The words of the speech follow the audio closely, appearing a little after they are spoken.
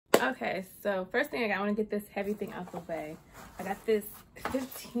Okay, so first thing I want to get this heavy thing out the way. I got this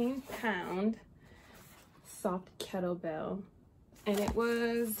 15-pound soft kettlebell, and it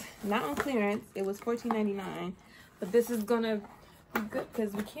was not on clearance. It was $14.99, but this is gonna be good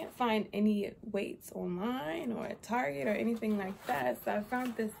because we can't find any weights online or at Target or anything like that. So I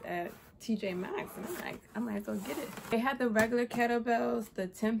found this at TJ Maxx, and I'm like, I might as well get it. They had the regular kettlebells, the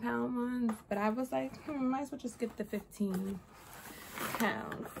 10-pound ones, but I was like, might as well just get the 15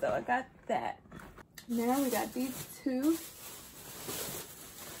 pounds. So I got that. Now we got these two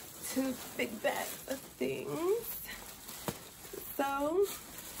big bags of things. So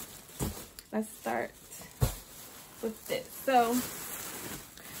let's start with this. So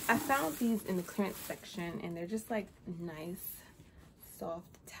I found these in the clearance section, and they're just like nice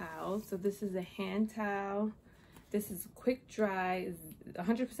soft towels. So this is a hand towel. This is quick dry,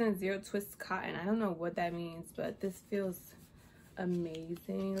 100% zero twist cotton. I don't know what that means, but this feels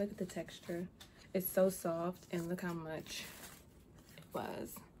amazing. Look at the texture. It's so soft, and look how much it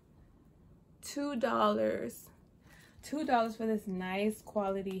was. $2 for this nice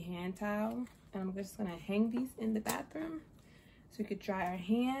quality hand towel. And I'm just gonna hang these in the bathroom so we could dry our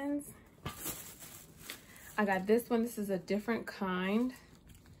hands. I got this one. This is a different kind,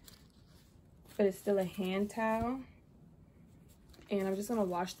 but it's still a hand towel, and I'm just gonna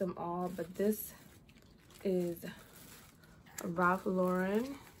wash them all. But this is Ralph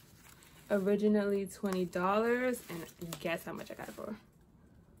Lauren, originally $20, and guess how much I got it for?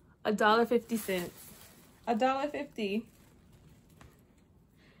 $1.50. $1.50.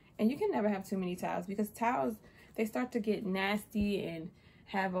 And you can never have too many towels, because towels, they start to get nasty and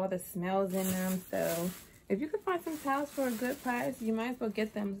have all the smells in them. So if you could find some towels for a good price, you might as well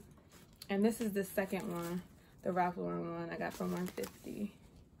get them. And this is the second one, the Ralph Lauren one I got for $1.50.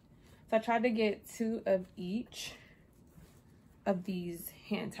 So I tried to get 2 of each of these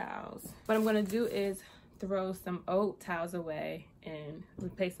hand towels. What I'm gonna do is throw some old towels away and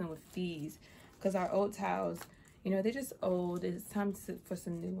replace them with these, because our old towels, you know, they're just old. It's time for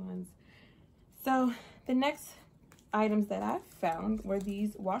some new ones. So the next items that I found were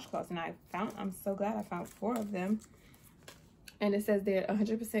these washcloths, and I'm so glad I found 4 of them. And it says they're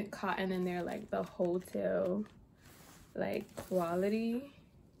 100% cotton, and they're like the hotel like quality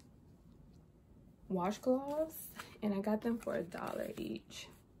washcloths, and I got them for $1 each.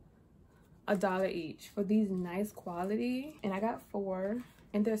 $1 each for these nice quality, and I got 4,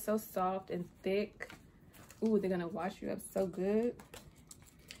 and they're so soft and thick. Ooh, they're gonna wash you up so good.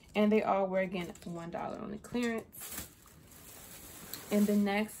 And they all were, again, $1 on the clearance. And the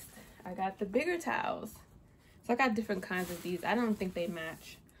next, I got the bigger towels. So I got different kinds of these. I don't think they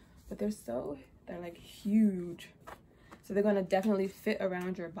match, but they're like huge. So they're gonna definitely fit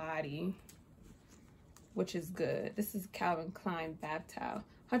around your body, which is good. This is Calvin Klein bath towel,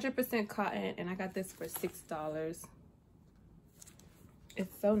 100% cotton, and I got this for $6.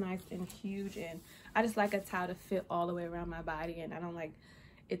 It's so nice and huge, and I just like a towel to fit all the way around my body, and I don't like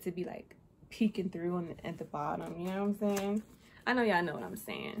it to be like peeking through at the bottom, you know what I'm saying? I know y'all know what I'm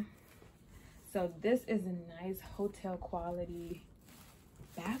saying. So this is a nice hotel quality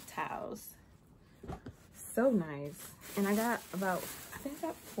bath towels. So nice. And I got about, I think I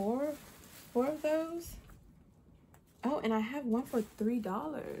got four of those. Oh, and I have one for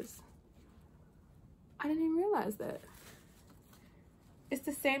 $3. I didn't even realize that. It's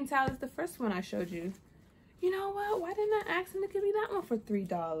the same towel as the first one I showed you. You know what? Why didn't I ask them to give me that one for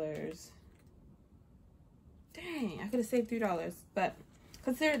 $3? Dang, I could have saved $3, but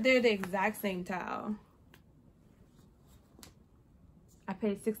because they're the exact same towel. I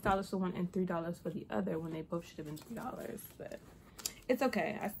paid $6 for one and $3 for the other when they both should have been $3, but it's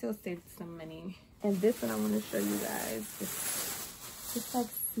okay. I still saved some money. And this one I want to show you guys. It's like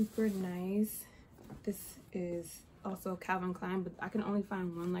super nice. This is also Calvin Klein, but I can only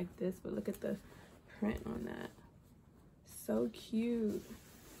find one like this. But look at the print on that. So cute.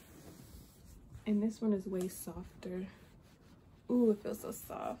 And this one is way softer. Ooh, it feels so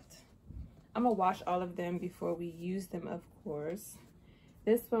soft. I'm gonna wash all of them before we use them, of course.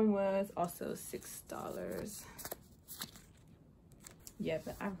 This one was also $6. Yeah,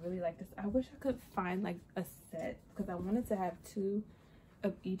 but I really like this. I wish I could find like a set, because I wanted to have 2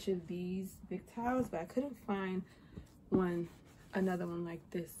 of each of these big towels, but I couldn't find another one like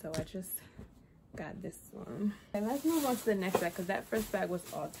this, so I just got this one. And let's move on to the next bag, because that first bag was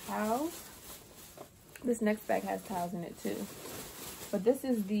all towels. This next bag has towels in it too, but this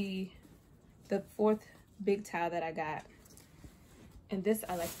is the 4th big towel that I got, and this,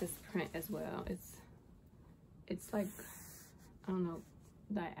 I like this print as well. It's like, I don't know,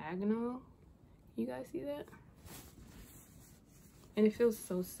 diagonal. You guys see that? And it feels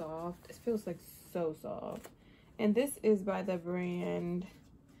so soft. It feels like so soft. And this is by the brand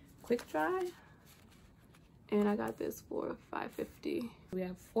Quick Dry. And I got this for $5.50. We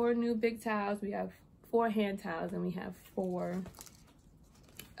have 4 new big towels. We have 4 hand towels. And we have 4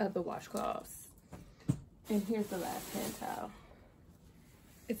 of the washcloths. And here's the last hand towel.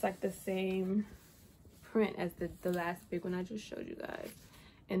 It's like the same print as the last big one I just showed you guys.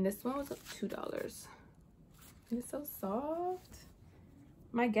 And this one was $2. And it's so soft.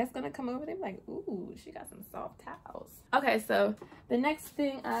 My guest's gonna come over, they're like, ooh, she got some soft towels. Okay, so the next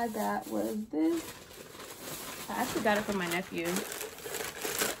thing I got was this. I actually got it from my nephew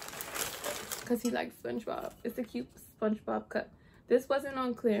because he likes SpongeBob. It's a cute SpongeBob cup. This wasn't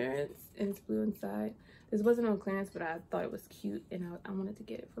on clearance and it's blue inside. This wasn't on clearance, but I thought it was cute and I wanted to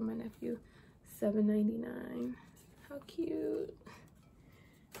get it for my nephew. $7.99. How cute.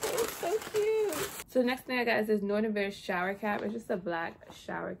 It's so cute. So the next thing I got is this Northern Bear shower cap. It's just a black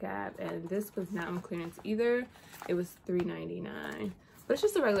shower cap, and this was not on clearance either. It was $3.99. But it's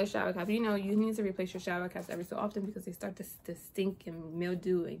just a regular shower cap. You know, you need to replace your shower caps every so often because they start to stink and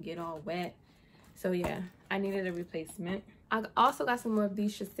mildew and get all wet. So yeah, I needed a replacement. I also got some more of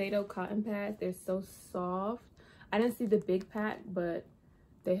these Shiseido cotton pads. They're so soft. I didn't see the big pack, but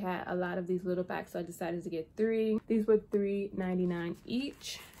they had a lot of these little packs, so I decided to get 3. These were $3.99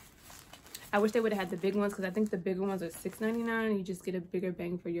 each. I wish they would have had the big ones because I think the bigger ones are $6.99. You just get a bigger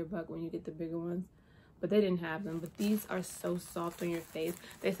bang for your buck when you get the bigger ones. But they didn't have them. But these are so soft on your face.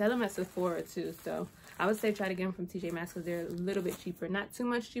 They sell them at Sephora too, so I would say try to get them from TJ Maxx because they're a little bit cheaper. Not too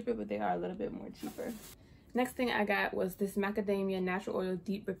much cheaper, but they are a little bit more cheaper. Next thing I got was this macadamia natural oil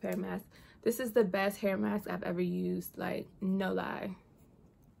deep repair mask. This is the best hair mask I've ever used. Like, no lie.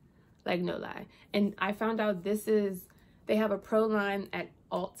 Like, no lie. And I found out this is, they have a pro line at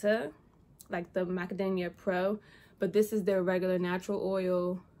Ulta, like the macadamia pro, but this is their regular natural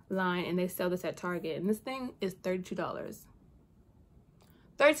oil line, and they sell this at Target, and this thing is $32.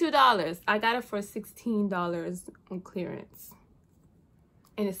 $32. I got it for $16 on clearance,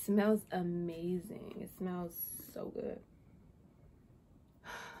 and it smells amazing. It smells so good.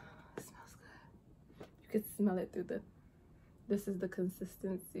 It smells good. You can smell it through the, this is the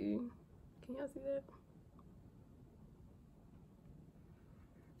consistency. Can y'all see that?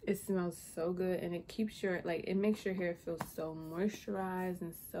 It smells so good, and it keeps your, like, it makes your hair feel so moisturized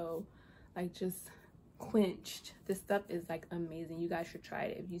and so, like, just quenched. This stuff is, like, amazing. You guys should try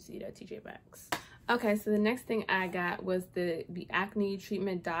it if you see it at TJ Maxx. Okay, so the next thing I got was the acne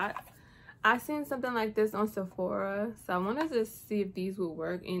treatment dots. I seen something like this on Sephora, so I wanted to see if these would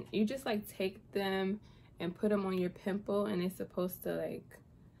work. And you just, like, take them and put them on your pimple, and it's supposed to, like,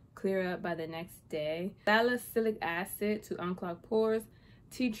 clear up by the next day. Salicylic acid to unclog pores.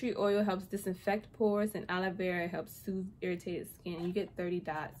 Tea tree oil helps disinfect pores, and aloe vera helps soothe irritated skin. You get 30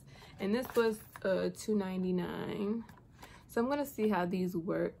 dots, and this was $2.99. So I'm gonna see how these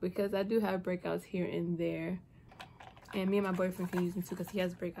work because I do have breakouts here and there, and me and my boyfriend can use them too because he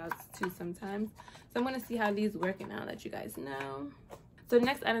has breakouts too sometimes. So I'm gonna see how these work, and I'll let you guys know. So the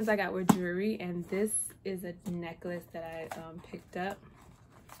next items I got were jewelry, and this is a necklace that I picked up,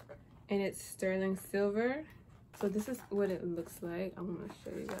 and it's sterling silver. So this is what it looks like. I'm gonna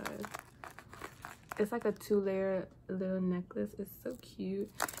show you guys. It's like a 2-layer little necklace. It's so cute.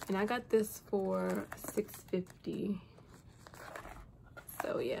 And I got this for $6.50.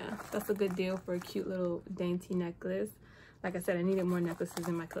 So yeah, that's a good deal for a cute little dainty necklace. Like I said, I needed more necklaces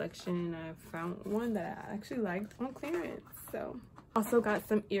in my collection, and I found one that I actually liked on clearance. So also got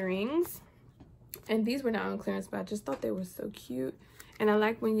some earrings, and these were not on clearance, but I just thought they were so cute. And I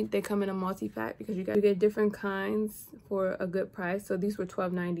like when they come in a multi-pack because you get different kinds for a good price. So these were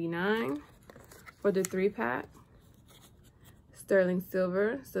 $12.99 for the 3-pack. Sterling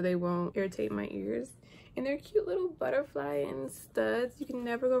silver, so they won't irritate my ears. And they're cute little butterfly and studs. You can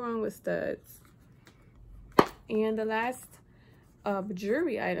never go wrong with studs. And the last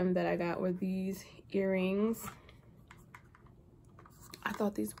jewelry item that I got were these earrings. I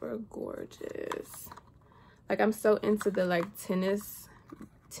thought these were gorgeous. Like, I'm so into the, like, tennis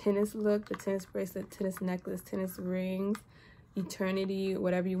look, the tennis bracelet, tennis necklace, tennis rings, eternity,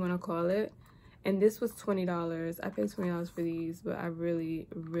 whatever you want to call it. And this was $20. I paid $20 for these, but I really,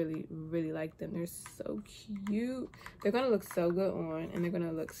 really, really like them. They're so cute. They're gonna look so good on, and they're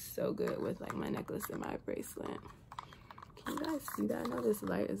gonna look so good with, like, my necklace and my bracelet. Can you guys see that? I know this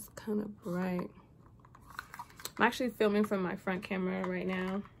light is kind of bright. I'm actually filming from my front camera right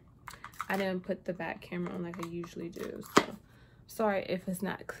now. I didn't put the back camera on like I usually do, so sorry if it's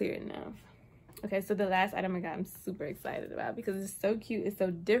not clear enough. Okay, so the last item I got, I'm super excited about because it's so cute, it's so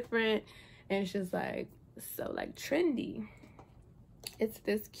different, and it's just like so like trendy. It's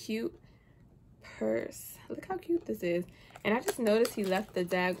this cute purse. Look how cute this is. And I just noticed he left the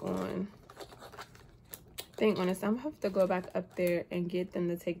daggone thing on it, so I'm gonna have to go back up there and get them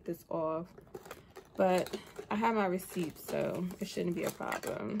to take this off. But I have my receipt, so it shouldn't be a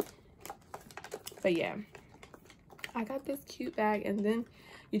problem. But yeah, I got this cute bag, and then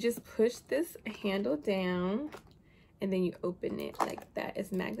you just push this handle down and then you open it like that.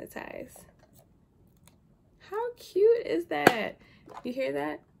 It's magnetized. How cute is that? You hear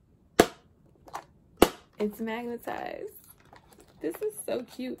that? It's magnetized. This is so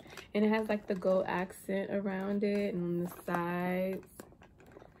cute. And it has like the gold accent around it and on the sides.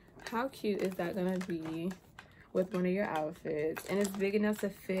 How cute is that gonna be with one of your outfits? And it's big enough to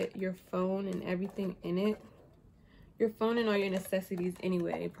fit your phone and everything in it. Your phone and all your necessities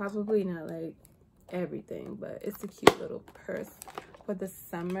anyway. Probably not like everything, but it's a cute little purse for the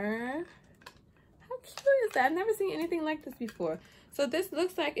summer. How cute is that? I've never seen anything like this before. So this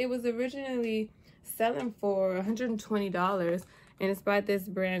looks like it was originally selling for $120, and it's by this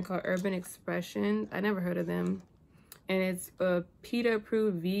brand called Urban Expressions. I never heard of them. And it's PETA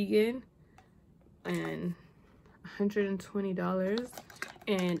approved vegan and $120.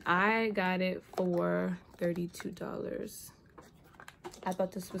 And I got it for $32. I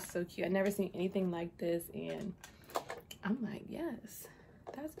thought this was so cute. I've never seen anything like this, and I'm like, yes,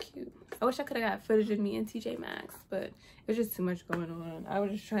 that's cute. I wish I could have got footage of me in TJ Maxx, but there's just too much going on. I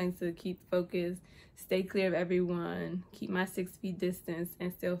was just trying to keep focused, stay clear of everyone, keep my 6 feet distance,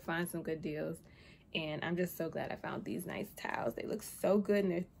 and still find some good deals. And I'm just so glad I found these nice towels. They look so good,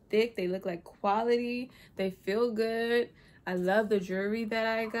 and they're thick. They look like quality. They feel good. I love the jewelry that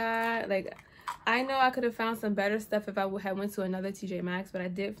I got. Like, I know I could have found some better stuff if I had went to another TJ Maxx, but I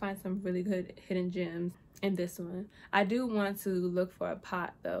did find some really good hidden gems in this one. I do want to look for a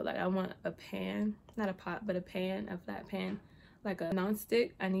pot though. Like, I want a pan, not a pot, but a pan, a flat pan, like a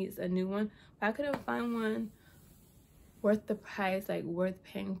non-stick. I need a new one, but I couldn't find one worth the price, like worth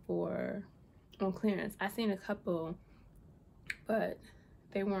paying for on clearance. I seen a couple, but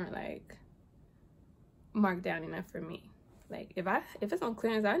they weren't like marked down enough for me. Like, if it's on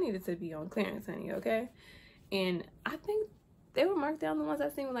clearance, I need it to be on clearance, honey, okay? And I think they were marked down. The ones I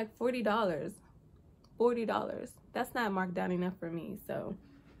seen were like $40. $40. That's not marked down enough for me, so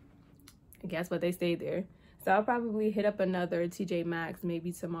I guess what, they stayed there. So I'll probably hit up another TJ Maxx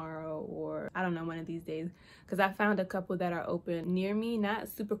maybe tomorrow, or I don't know, one of these days, because I found a couple that are open near me, not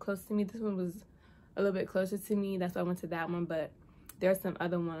super close to me. This one was a little bit closer to me, that's why I went to that one, but there are some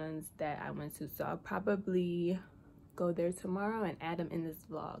other ones that I went to, so I'll probably go there tomorrow and add them in this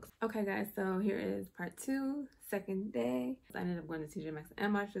vlog. Okay guys, so here is part 2, second day. I ended up going to TJ Maxx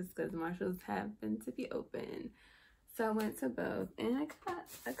and Marshalls because Marshalls happened to be open, so I went to both, and I got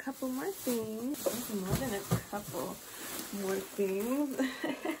a couple more things. More than a couple more things.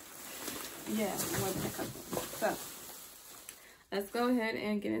 Yeah, more than a couple. So let's go ahead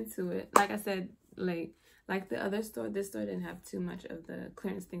and get into it. Like I said, like the other store, this store didn't have too much of the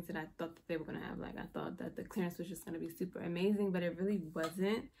clearance things that I thought that they were gonna have. Like, I thought that the clearance was just gonna be super amazing, but it really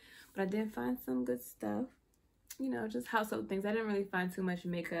wasn't. But I did find some good stuff, you know, just household things. I didn't really find too much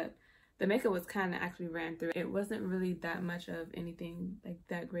makeup. The makeup was kind of actually ran through. It wasn't really that much of anything like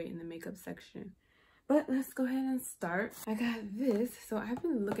that great in the makeup section. But let's go ahead and start. I got this. So I've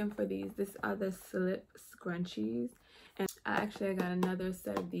been looking for these. These are the slip scrunchies. And I got another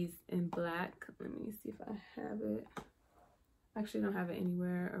set of these in black. Let me see if I have it. I actually don't have it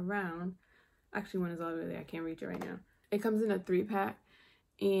anywhere around. Actually, one is all the way there. I can't reach it right now. It comes in a 3-pack.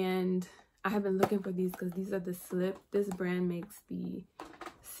 And I have been looking for these because these are the slip. This brand makes the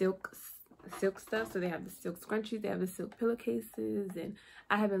silk stuff. So they have the silk scrunchies. They have the silk pillowcases. And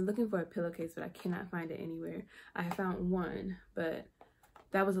I have been looking for a pillowcase, but I cannot find it anywhere. I have found one, but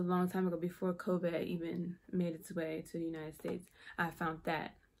that was a long time ago, before COVID even made its way to the United States. I found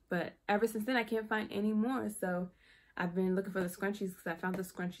that. But ever since then, I can't find any more. So I've been looking for the scrunchies because I found the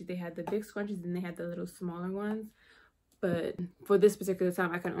scrunchies. They had the big scrunchies and they had the little smaller ones. But for this particular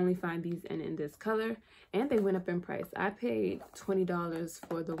time, I can only find these in this color. And they went up in price. I paid $20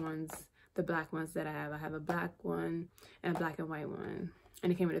 for the black ones that I have. I have a black one and a black and white one.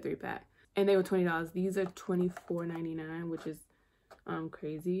 And it came in a 3-pack. And they were $20. These are $24.99, which is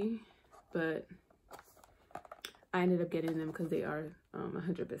crazy, but I ended up getting them because they are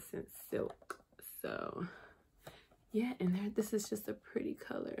 100% silk. So yeah, and this is just a pretty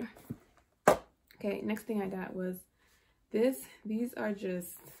color. Okay, next thing I got was these are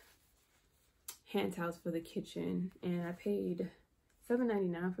just hand towels for the kitchen, and I paid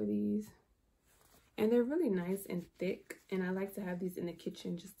 $7.99 for these. And they're really nice and thick, and I like to have these in the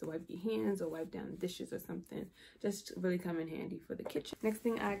kitchen just to wipe your hands or wipe down dishes or something. Just really come in handy for the kitchen. Next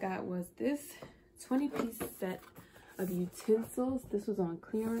thing I got was this 20-piece set of utensils. This was on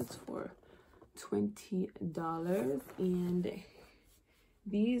clearance for $20, and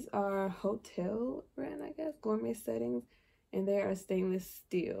these are hotel brand, I guess, gourmet settings, and they are stainless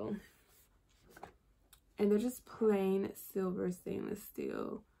steel. And they're just plain silver stainless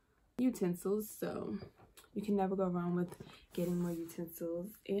steel utensils, so you can never go wrong with getting more utensils.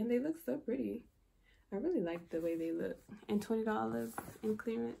 And they look so pretty. I really like the way they look. And $20 in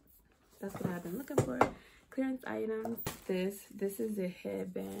clearance, that's what I've been looking for. Clearance items. This is a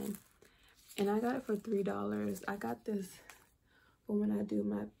headband, and I got it for $3. I got this for when I do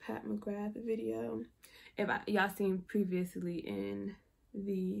my Pat McGrath video. If y'all seen previously in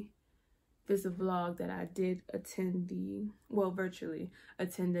this vlog that I did attend virtually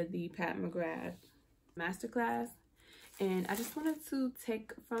attended the Pat McGrath masterclass, and I just wanted to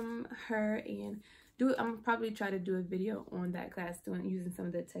take from her and I'm probably try to do a video on that class using some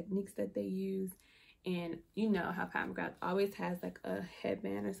of the techniques that they use. And you know how Pat McGrath always has like a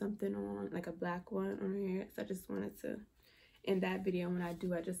headband or something on, like a black one on her hair. So I just wanted to, in that video when I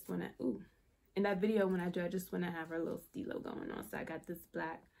do, I just want to have her little stilo going on. So I got this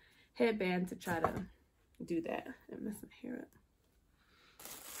black headband to try to do that and mess my hair up.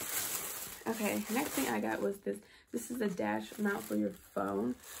 Okay, next thing I got was this. This is a dash mount for your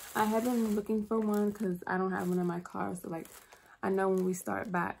phone. I have been looking for one because I don't have one in my car. So like, I know when we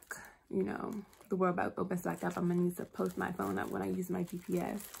start back, you know, the world opens back up, I'm gonna need to post my phone up when I use my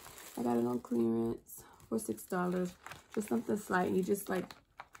GPS. I got it on clearance for $6. Just something slight. You just like,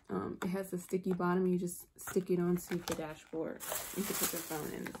 it has a sticky bottom. You just stick it onto the dashboard. You can put your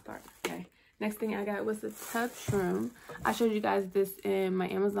phone in this part. Okay. Next thing I got was the tub shroom. I showed you guys this in my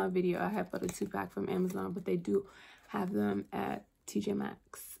Amazon video. I have bought a 2-pack from Amazon, but they do have them at TJ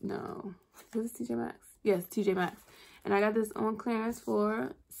Maxx. No, is this TJ Maxx? Yes, TJ Maxx. And I got this on clearance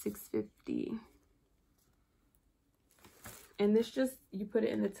for $6.50. And this just, you put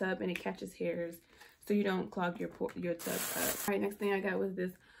it in the tub and it catches hairs so you don't clog your tub up. All right, next thing I got was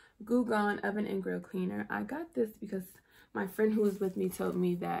this Goo Gone oven and grill cleaner. I got this because my friend who was with me told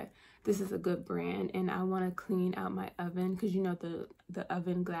me that this is a good brand, and I want to clean out my oven because you know the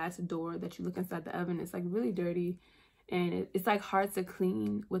oven glass door that you look inside the oven, it's like really dirty, and it's like hard to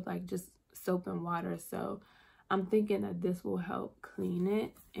clean with like just soap and water. So I'm thinking that this will help clean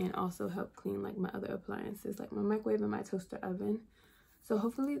it and also help clean like my other appliances, like my microwave and my toaster oven. So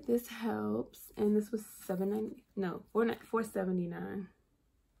hopefully this helps. And this was $4.79.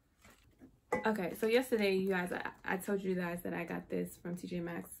 Okay, so yesterday, you guys, I told you guys that I got this from TJ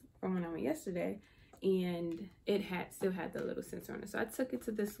Maxx from when I went yesterday, and it still had the little sensor on it. So I took it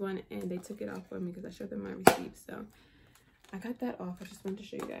to this one, and they took it off for me because I showed them my receipt. So I got that off. I just wanted to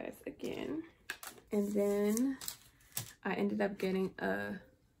show you guys again. And then I ended up getting a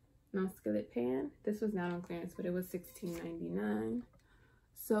non-skillet pan. This was not on clearance, but it was $16.99.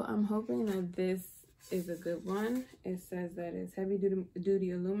 So I'm hoping that this is a good one. It says that it's heavy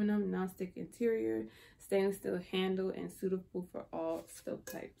duty aluminum, non-stick interior, stainless steel handle, and suitable for all stove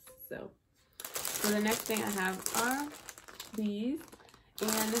types. So the next thing I have are these,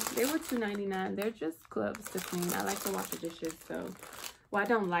 and they were $2.99. They're just gloves to clean. I like to wash the dishes, so well, I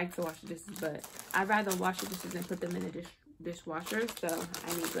don't like to wash the dishes, but I'd rather wash the dishes than put them in the dishwasher, so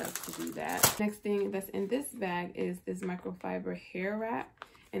I need gloves to do that. Next thing that's in this bag is this microfiber hair wrap.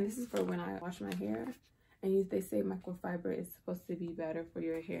 And this is for when I wash my hair. And they say microfiber is supposed to be better for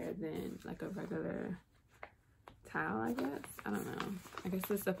your hair than like a regular towel, I guess. I don't know. I guess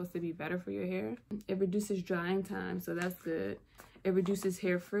it's supposed to be better for your hair. It reduces drying time, so that's good. It reduces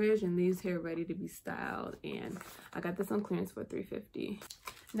hair frizz and leaves hair ready to be styled. And I got this on clearance for $3.50.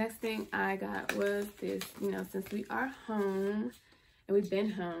 Next thing I got was this, you know, since we are home and we've been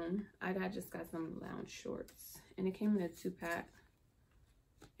home, I just got some lounge shorts. And it came in a 2-pack.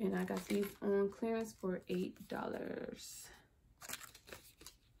 And I got these on clearance for $8.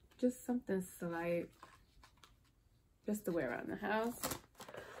 Just something slight, just to wear around the house.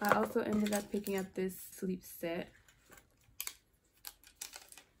 I also ended up picking up this sleep set.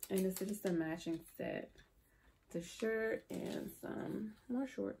 And this is just a matching set. The shirt and some more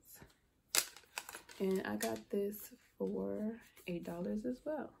shorts. And I got this for $8 as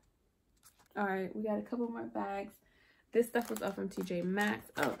well. Alright, we got a couple more bags. This stuff was all from TJ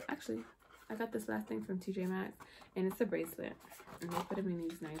Maxx. Oh, actually, I got this last thing from TJ Maxx, and it's a bracelet. And they put them in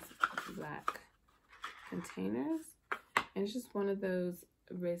these nice black containers. And it's just one of those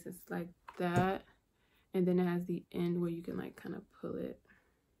bracelets like that. And then it has the end where you can like kind of pull it.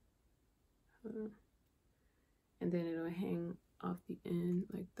 and then it'll hang off the end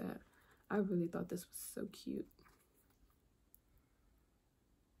like that. I really thought this was so cute.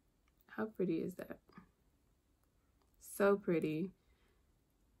 How pretty is that? So pretty.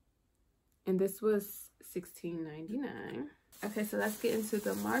 And this was $16.99. Okay, so let's get into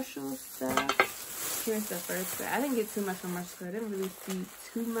the Marshall stuff. Here's the first set. I didn't get too much from Marshall because I didn't really see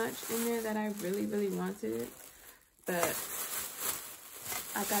too much in there that I really wanted. But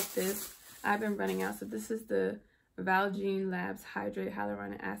I got this. I've been running out. So this is the Valgene Labs Hydrate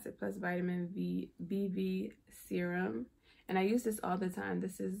Hyaluronic Acid plus Vitamin BV Serum. And I use this all the time.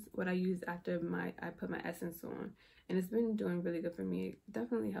 This is what I use after I put my essence on. And it's been doing really good for me. It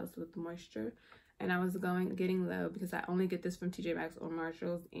definitely helps with moisture. And I was getting low because I only get this from TJ Maxx or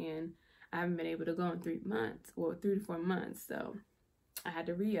Marshalls. And I haven't been able to go in 3 months. Well, 3 to 4 months. So I had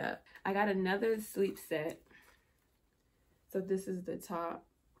to re-up. I got another sleep set. So this is the top.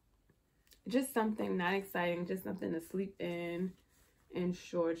 Just something not exciting. Just something to sleep in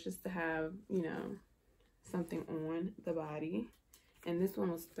shorts. Just to have, you know, something on the body. And this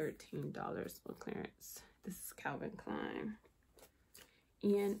one was $13 on clearance. This is Calvin Klein.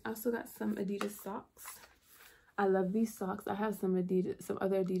 And I also got some Adidas socks. I love these socks. I have some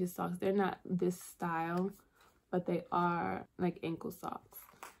other Adidas socks. They're not this style, but they are like ankle socks.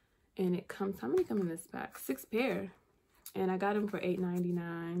 And it comes, how many come in this pack? 6 pair. And I got them for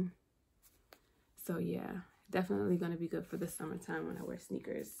 $8.99. So yeah, definitely gonna be good for the summertime when I wear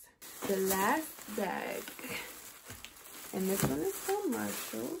sneakers. The last bag, and this one is from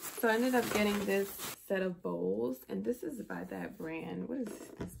Marshall. So I ended up getting this set of bowls, and this is by that brand. What is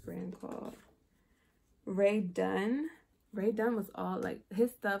this brand called? Ray Dunn. Ray Dunn was all like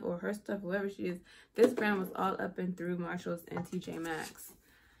his stuff or her stuff, whoever she is. This brand was all up and through Marshalls and TJ Maxx.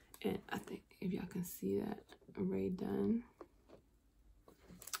 And I think if y'all can see that, Ray Dunn.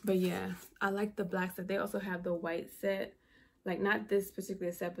 But yeah, I like the black set. They also have the white set, like not this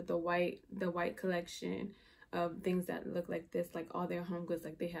particular set, but the white collection of things that look like this, like all their home goods.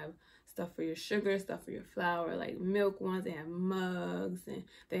 Like they have stuff for your sugar, stuff for your flour, like milk ones. They have mugs, and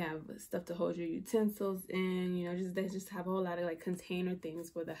they have stuff to hold your utensils in. You know, they just have a whole lot of like container things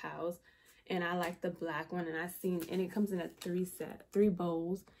for the house. And I like the black one, and it comes in a 3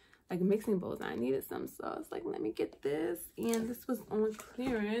 bowls. Like mixing bowls. I needed some, so I was like, let me get this. And this was on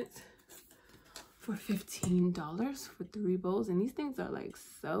clearance for $15 for 3 bowls. And these things are like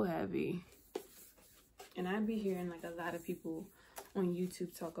so heavy. And I'd be hearing like a lot of people on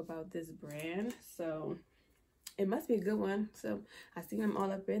YouTube talk about this brand, so it must be a good one. So I see them all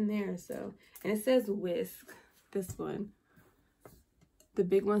up in there. So, and it says Whisk. This one, the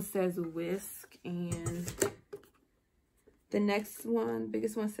big one says Whisk, and the next one,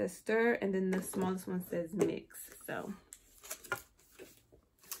 biggest one says Stir, and then the smallest one says Mix. So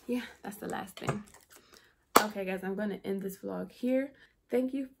yeah, that's the last thing. Okay guys, I'm going to end this vlog here.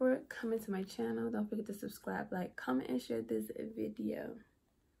 Thank you for coming to my channel. Don't forget to subscribe, like, comment, and share this video.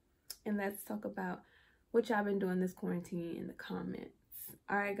 And let's talk about what y'all been doing this quarantine in the comments.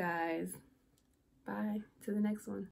 All right guys, bye, to the next one.